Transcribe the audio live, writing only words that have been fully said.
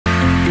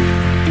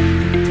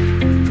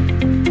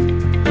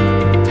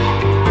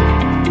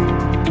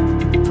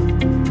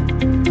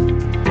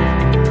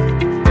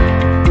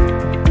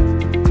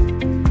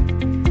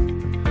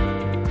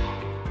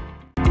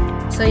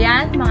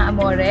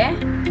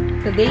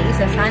today is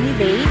a sunny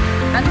day.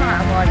 At mga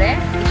amore,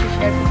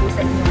 i-share ko po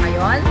sa inyo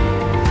ngayon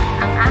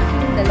ang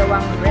aking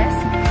dalawang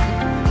recipe,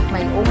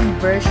 my own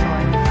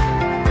version.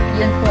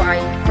 Yun po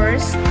ay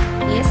first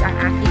is ang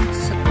aking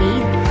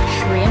sauteed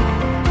shrimp,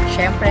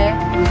 syempre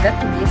with a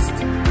twist.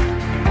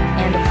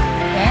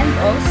 And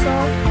also,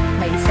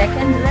 my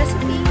second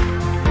recipe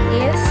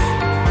is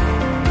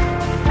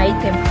my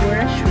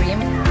tempura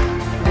shrimp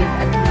with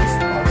a twist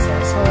also.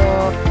 So,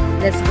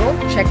 let's go.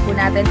 Check po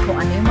natin kung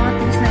ano yung mga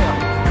twist na yun.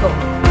 Go!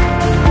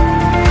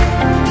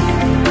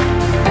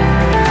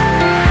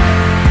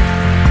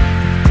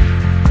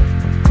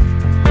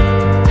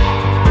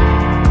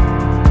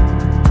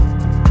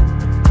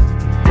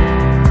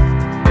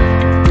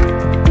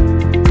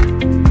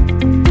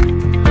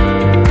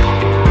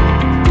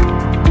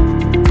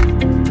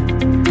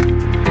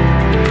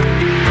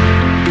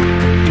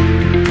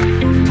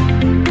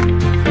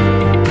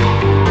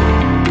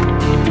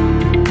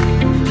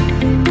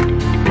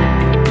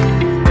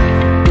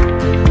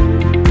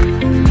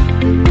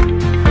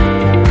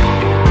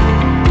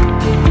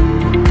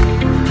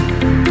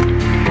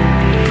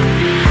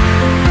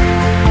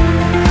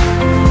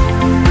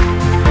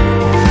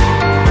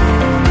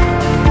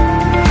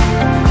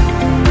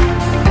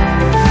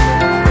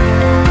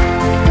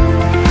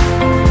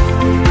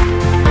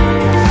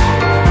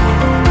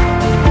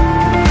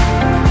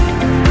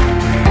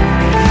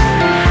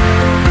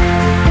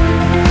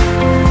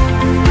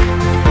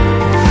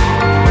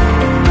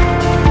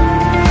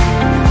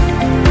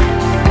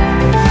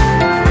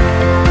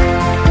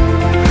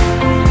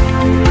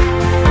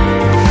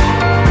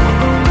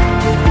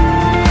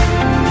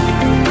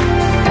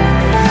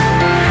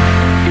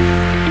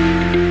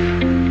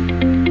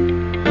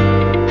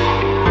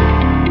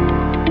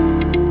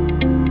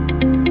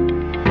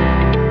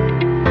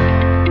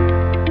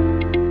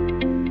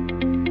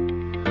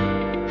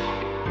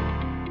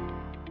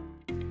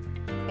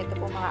 Ito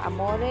po mga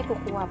amore,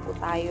 kukuha po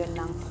tayo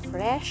ng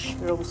fresh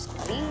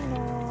rosemary.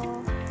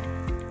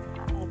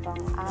 Ito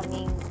ang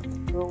aming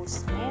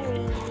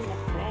rosemary na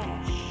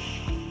fresh.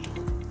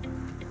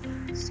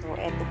 So,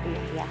 ito po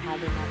yung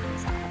ihahalo natin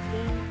sa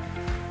ating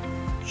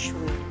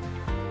shrimp.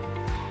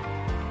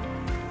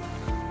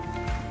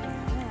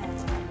 Ayan,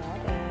 mga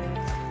amore.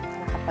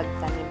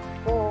 Nakapagtanim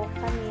po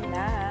kami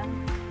ng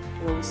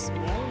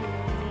rosemary.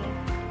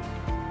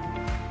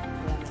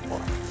 Ayan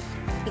po.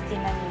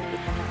 Itinanim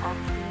ito ng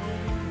aking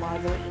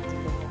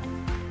mother-in-law.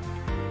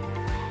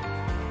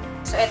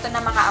 So, ito na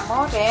mga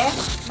amore,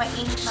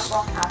 mainit na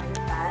po ang ating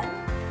pan.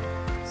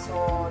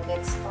 So,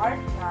 let's start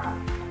na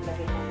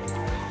lagay natin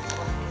tayo ng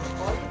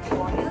olive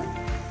oil.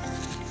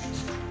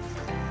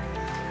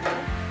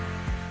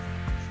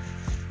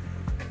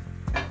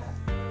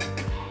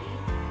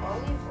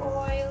 Olive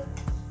oil.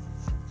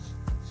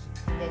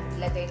 Then,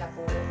 ilagay na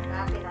po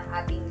natin ang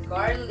ating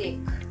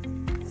garlic.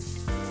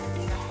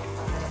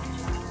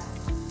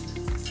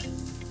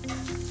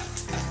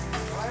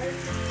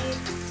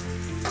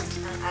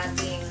 Ang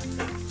ating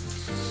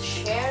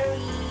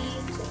cherry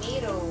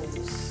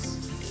tomatoes.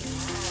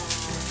 Ayan.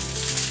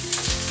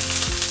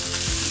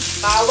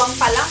 Bawang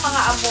pa lang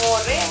mga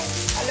amore.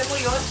 Alam mo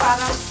yun,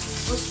 parang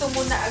gusto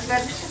mo na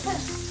agad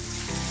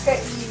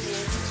kainin.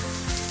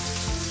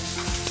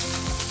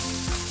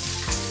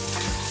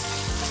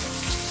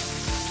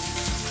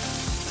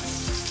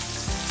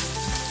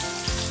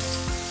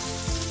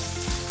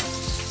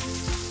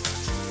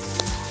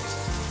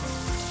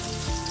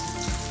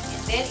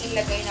 Then,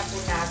 ilagay na po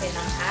natin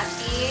ang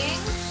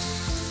ating,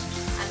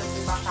 ano po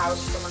bang tawag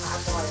ito mga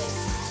amore?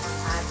 Ang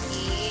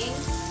ating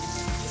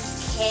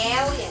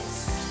scallions.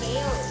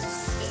 Ayan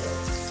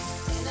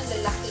ang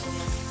lalaki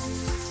niya.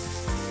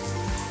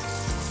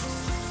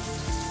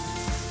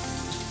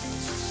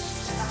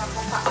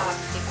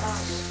 Nakapaka-active pa.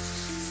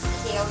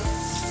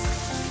 Scallions.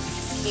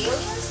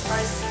 Scallions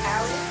or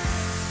scallions?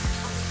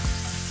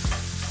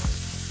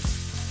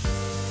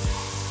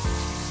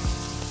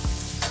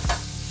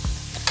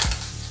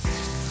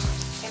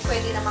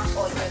 Pwede namang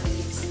onion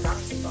leaves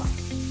lang, diba?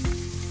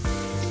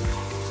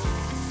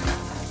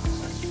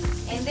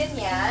 And then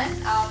yan,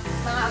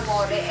 mga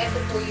amore, ito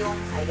po yung,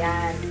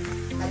 ayan,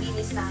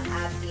 malinis na ang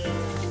ating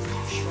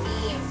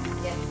shrimp.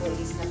 Yan po,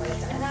 is na pala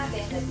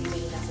natin,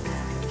 nag-delay na po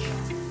natin siya.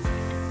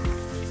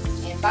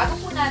 And bago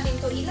po natin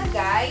to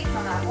ilagay,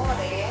 mga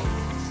amore,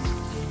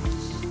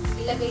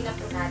 ilagay na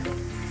po natin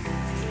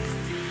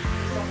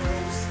itong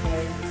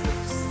rosemary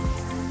leaves.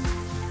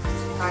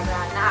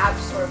 Para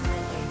na-absorb na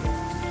niya.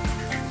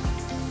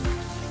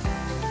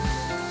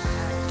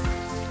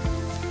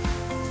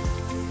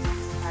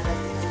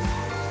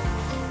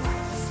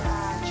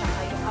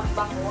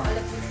 Bango,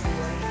 alam mo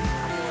yun,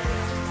 amore,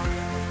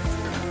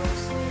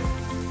 rosemary.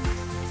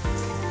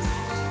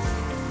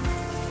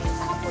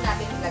 Saka po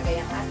natin ilagay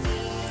ang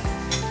ating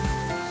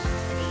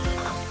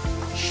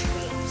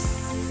shrimps.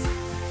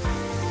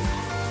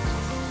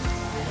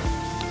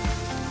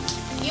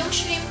 Yung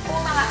shrimp po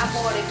mga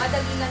amore,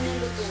 madali lang yung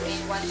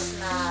lutuin once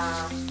na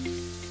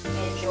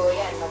medyo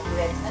yan,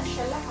 mag-red na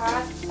siya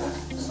lahat.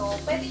 So,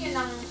 pwede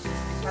nyo nang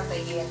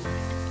patayin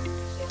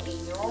yung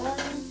inyong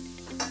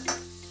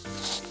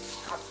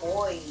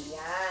apoy.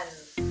 Yan.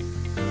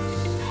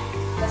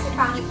 Kasi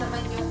pangit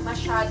naman yung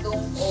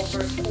masyadong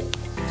overcook.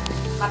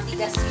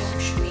 Matigas yung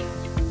shrimp.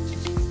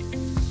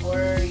 Or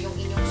yung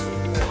inyong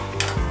super.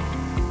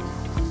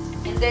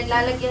 And then,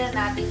 lalagyan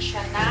na natin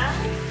siya ng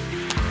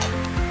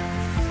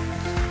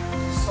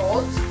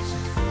salt.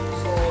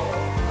 So,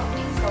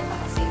 okay, salt na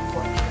kasi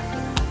important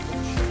natin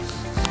ang siya.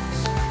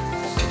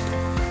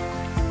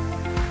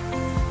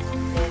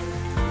 Then,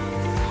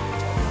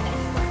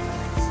 naiwan pa na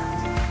isang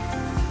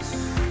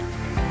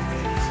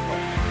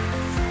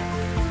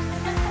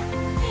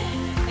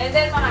and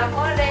then, mga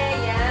amore,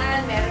 yan,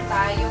 meron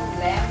tayong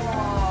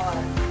lemon.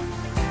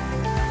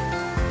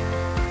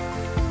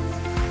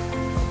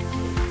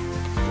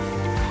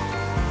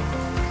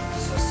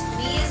 So,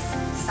 squeeze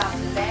some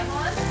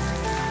lemon.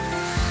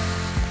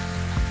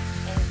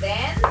 And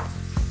then,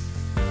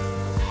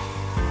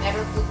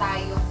 meron po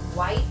tayong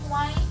white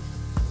wine,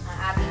 ang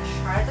ating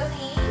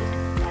Chardonnay.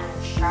 Yan,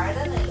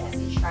 Chardonnay, as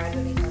in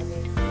Chardonnay pa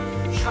rin.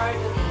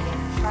 Chardonnay,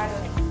 yan,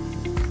 Chardonnay.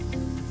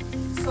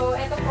 So,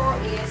 ito po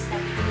is,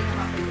 nabibili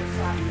naman po ito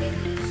sa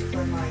any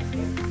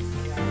supermarket.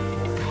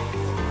 Ayan.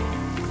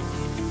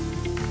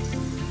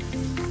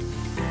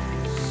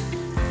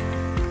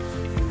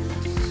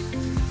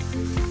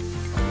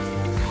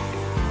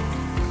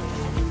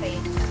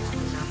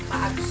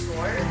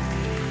 Ma-absorb.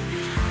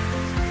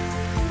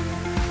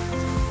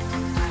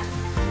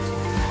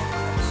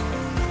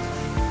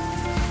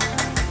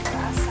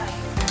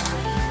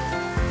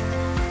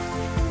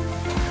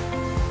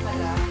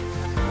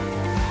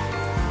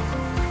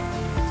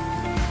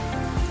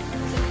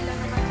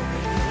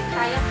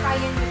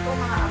 Kaya nyo ito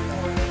mga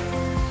amore.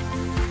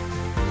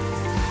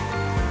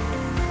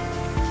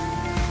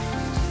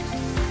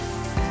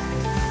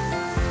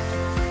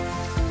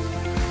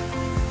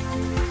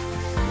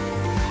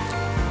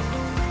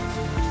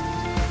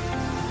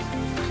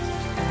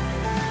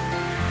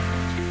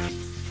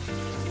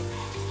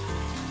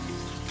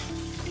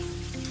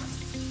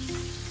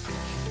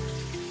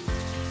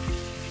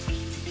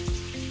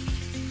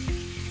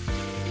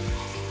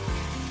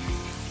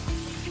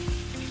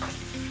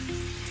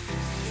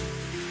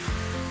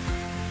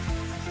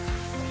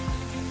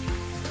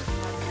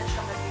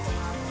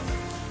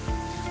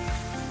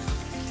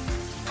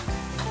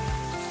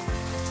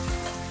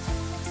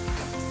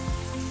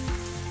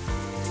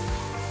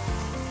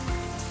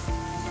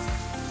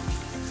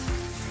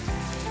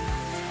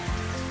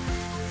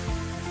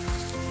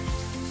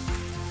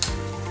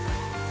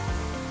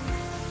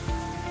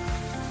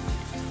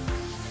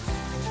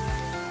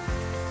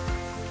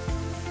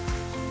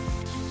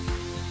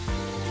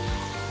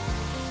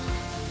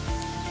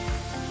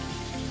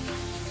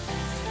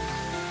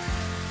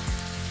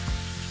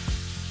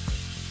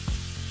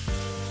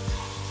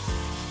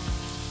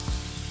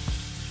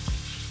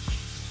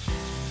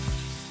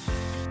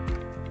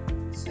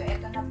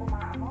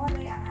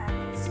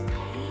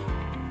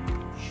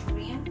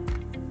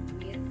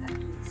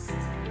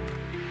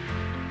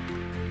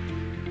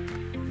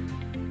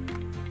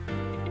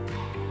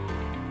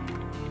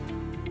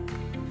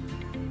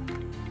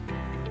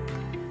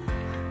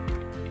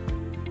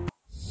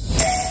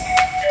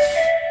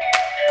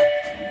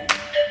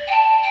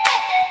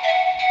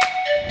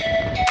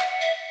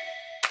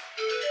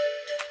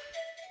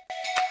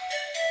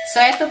 So,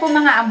 ito po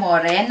mga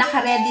amore,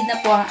 naka-ready na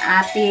po ang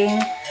ating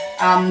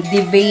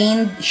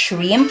deveined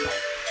shrimp.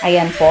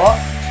 Ayan po.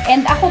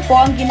 And ako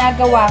po, ang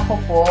ginagawa ko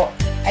po,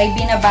 ay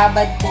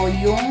binababad ko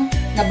yung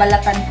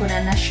nabalatan ko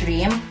na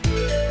shrimp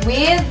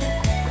with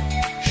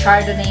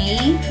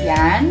Chardonnay.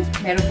 Yan.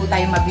 Meron po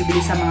tayong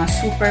mabibili sa mga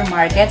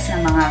supermarkets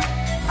na mga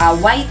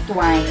white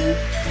wine.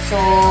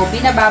 So,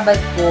 binababad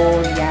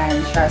ko yan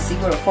siya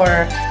siguro for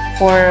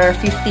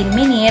 15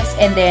 minutes.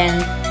 And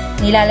then,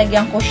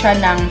 nilalagyan ko siya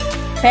ng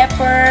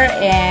pepper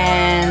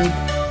and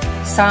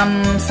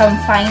some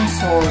fine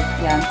salt.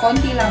 Yan.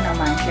 Konti lang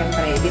naman,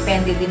 syempre.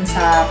 Depende din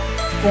sa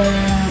kung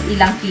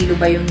ilang kilo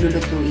ba yung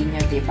lulutuin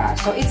nyo, diba?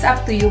 So, it's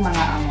up to you,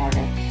 mga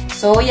amore.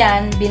 So,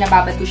 yan.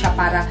 Binababad ko siya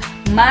para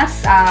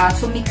mas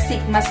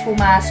sumiksik, mas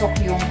pumasok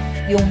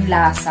yung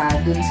lasa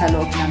dun sa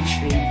loob ng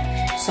shrimp.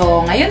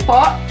 So, ngayon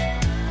po,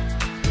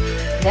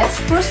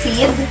 let's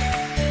proceed.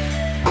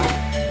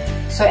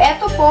 So,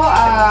 eto po,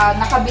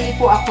 nakabili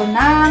po ako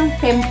ng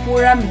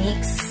tempura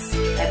mix.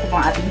 Ito po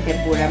ang ating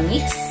tempura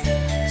mix.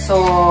 So,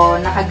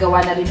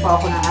 nakagawa na rin po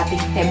ako ng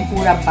ating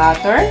tempura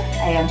butter.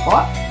 Ayan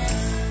po.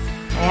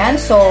 Ayan.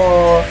 So,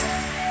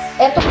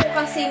 ito po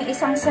kasing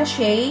isang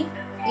sachet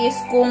is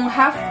kung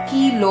half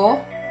kilo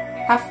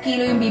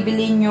yung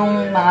bibilin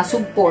yung mga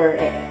sugpor,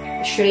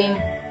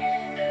 shrimp.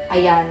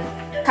 Ayan.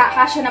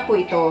 Kasya na po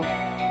ito.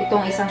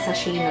 Itong isang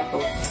sachet na to.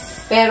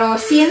 Pero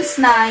since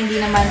na hindi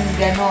naman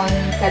ganon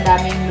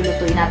kadami yung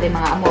lulutuin natin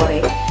mga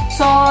amore,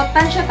 so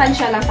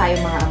tansya-tansya lang tayo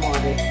mga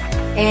amore.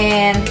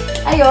 And,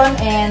 ayun,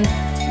 and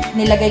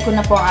nilagay ko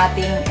na po ang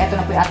ating, eto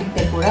na po yung ating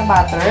tempura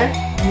butter,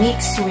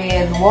 mixed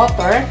with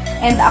water.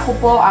 And ako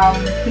po,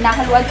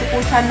 hinahaluan ko po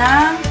siya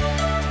ng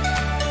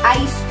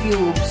ice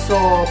cube. So,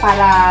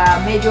 para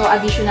medyo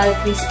additional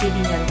crispy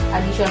din yun.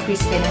 Additional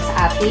crispiness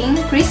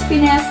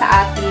sa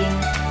ating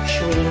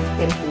shrimp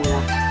tempura.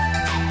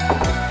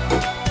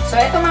 So,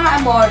 ito mga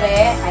amore,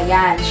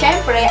 ayan.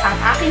 Syempre, ang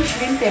aking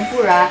shrimp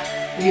tempura,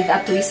 with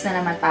a twist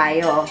na naman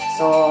tayo.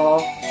 So,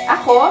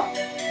 ako,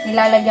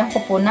 nilalagyan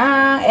ko po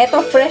ng, eto,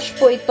 fresh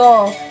po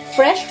ito.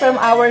 Fresh from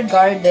our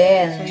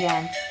garden. So,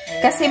 yan.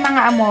 Kasi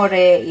mga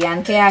amore,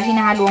 yan, kaya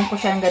hinahaluan ko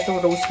siya ng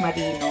gato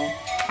rosemarino.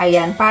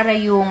 Ayan, para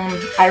yung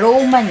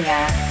aroma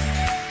niya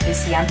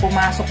is yan,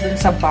 pumasok dun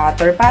sa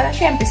butter. Para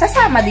syempre,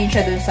 sasama din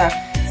siya dun sa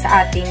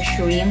ating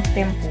shrimp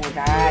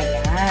tempura.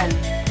 Ayan.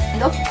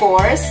 And of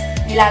course,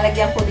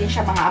 nilalagyan ko din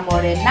siya mga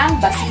amore ng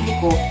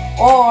basilico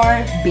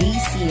or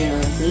basil.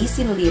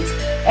 Basil leaves.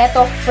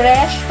 Ito,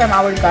 fresh from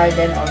our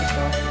garden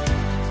also.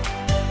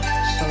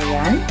 So,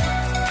 yan.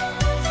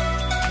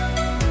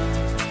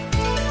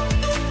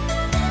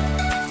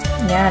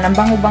 Yan, ang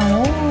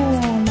bango-bango,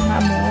 mga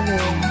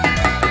amore.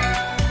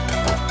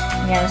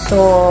 Yan, so,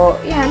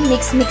 yan,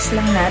 mix-mix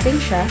lang natin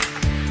siya.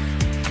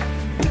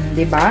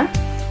 Diba?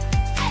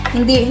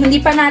 Hindi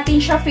pa natin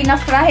siya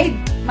fina-fried,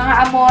 mga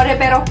amore,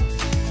 pero,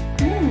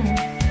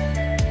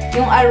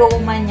 yung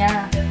aroma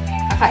niya,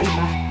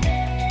 kakaiba.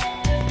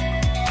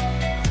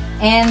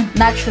 And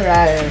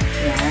natural.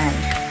 Yan.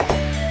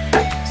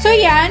 So,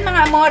 yan, mga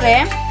amore.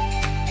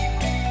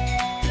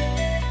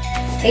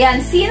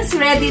 Ayan, since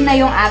ready na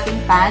yung ating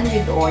pan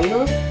with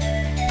oil,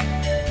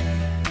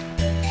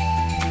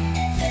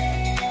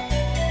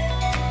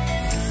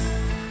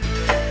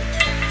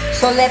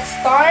 so, let's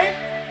start.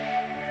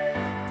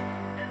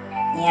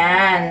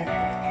 Yan.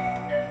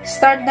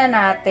 Start na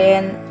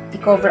natin.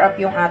 I-cover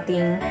up yung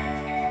ating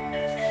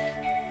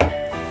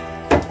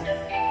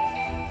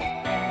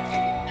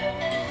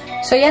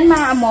so, yan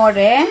mga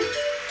amore.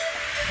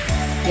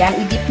 Yan,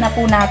 i-dip na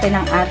po natin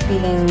ang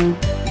ating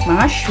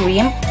mga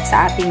shrimp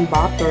sa ating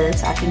butter,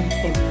 sa ating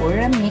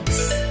tempura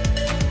mix.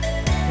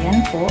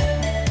 Yan po.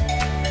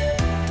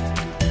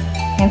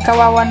 Yan,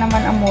 kawawa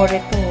naman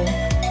amore to.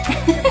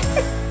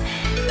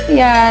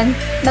 Yan,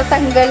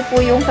 natanggal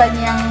po yung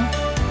kanyang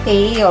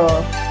tail.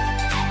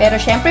 Pero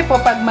syempre po,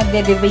 pag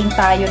magde-devein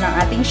tayo ng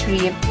ating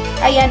shrimp,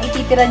 ayan,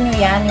 ititira nyo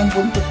yan, yung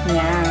buntot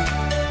niya.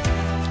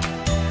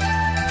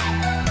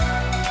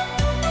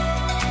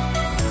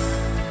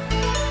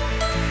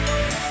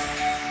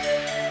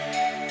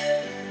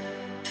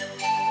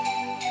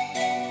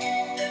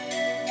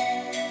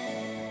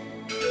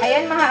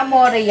 Ayan mga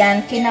amore,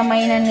 yan,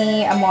 kinamay na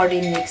ni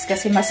Amore Mix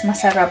kasi mas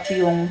masarap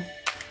yung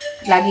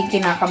laging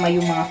kinakamay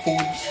yung mga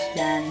foods.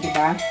 Yan, di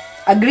ba?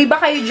 Agree ba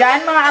kayo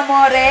dyan, mga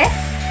amore?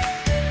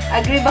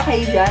 Agree ba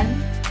kayo dyan?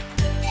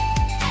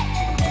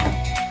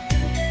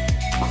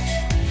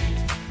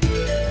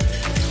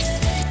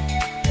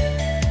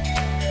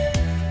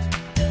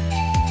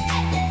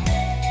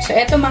 So,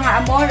 eto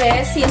mga amore,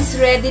 since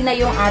ready na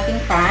yung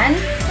ating pan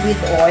with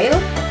oil,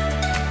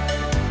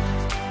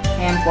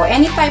 ayan po,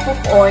 any type of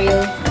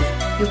oil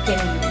you can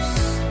use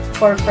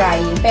for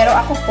frying. Pero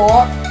ako po,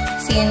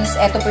 since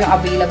eto po yung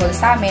available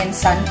sa amin,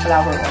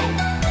 sunflower oil.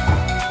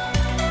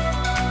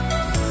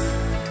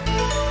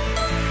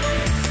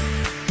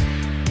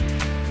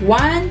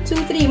 One, two,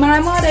 three,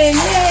 mga amore!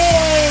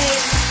 Yay!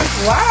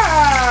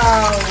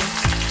 Wow!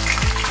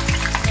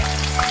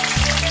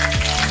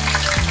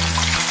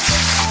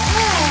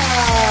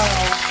 Wow!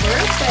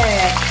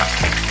 Perfect!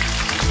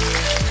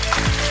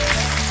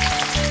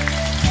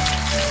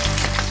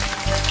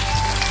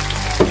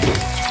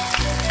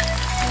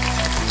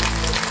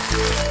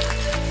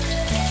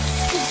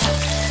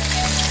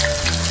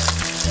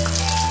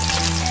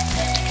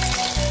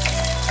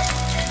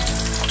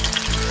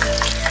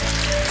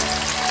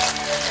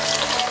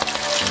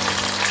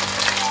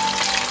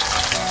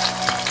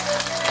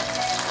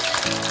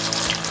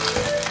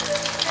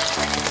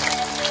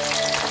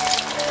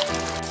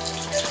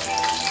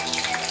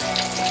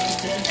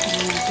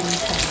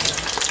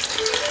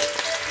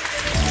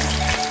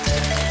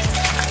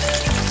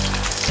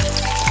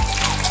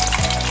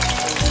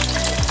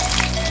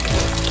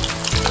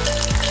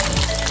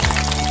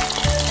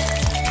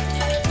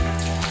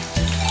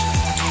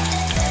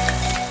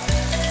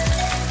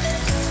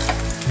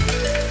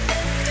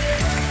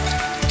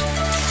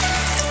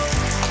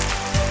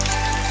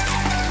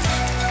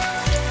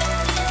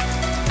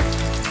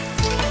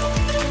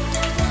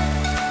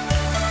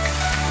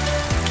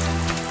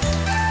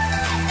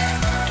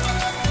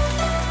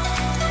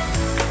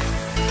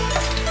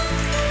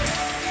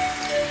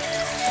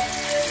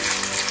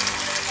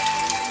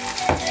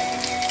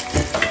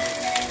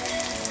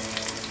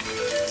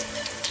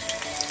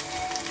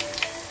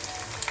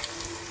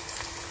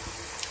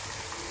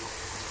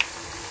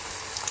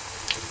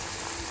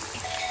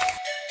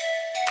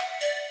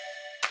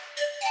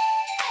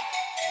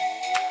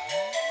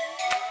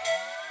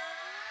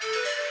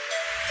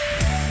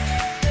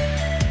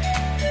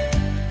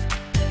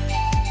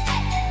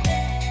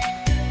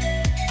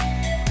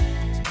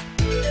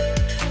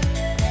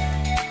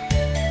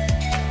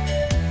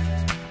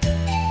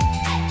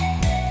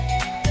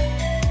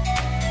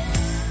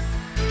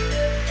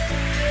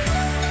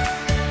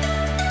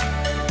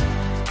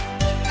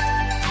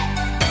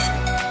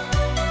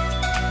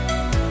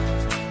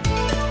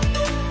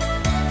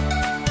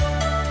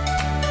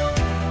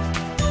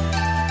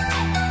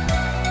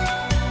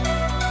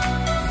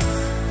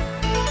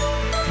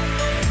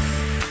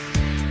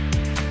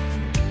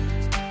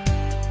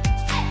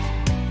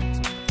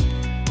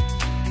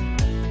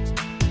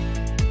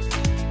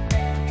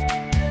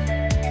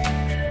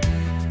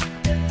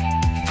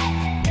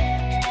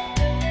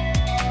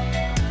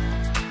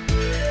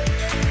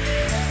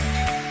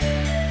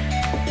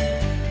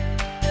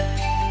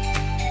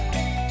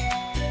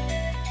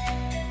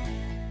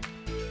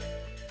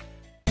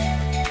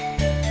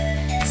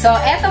 So,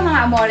 eto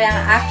mga amore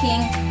ang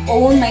aking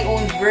my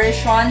own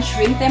version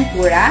shrimp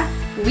tempura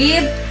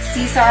with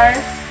Caesar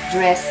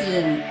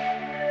dressing.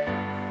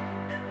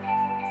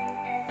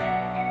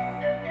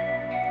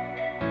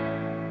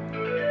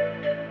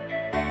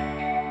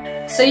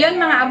 So,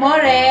 yun mga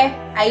amore,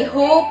 I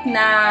hope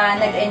na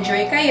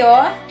nag-enjoy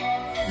kayo,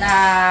 na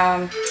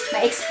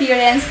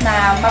na-experience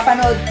na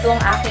mapanood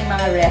tong aking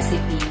mga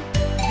recipe.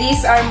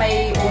 These are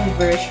my own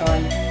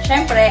version.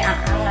 Siyempre,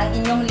 ang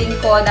inyong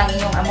lingkod, ang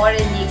inyong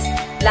Amore Mix,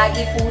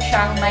 lagi po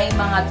siyang may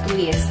mga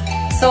twist.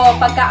 So,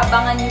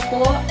 pagkaabangan niyo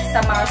po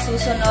sa mga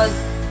susunod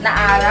na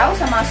araw,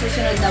 sa mga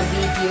susunod na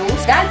videos.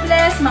 God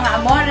bless mga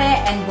amore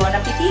and bon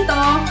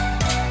appetito!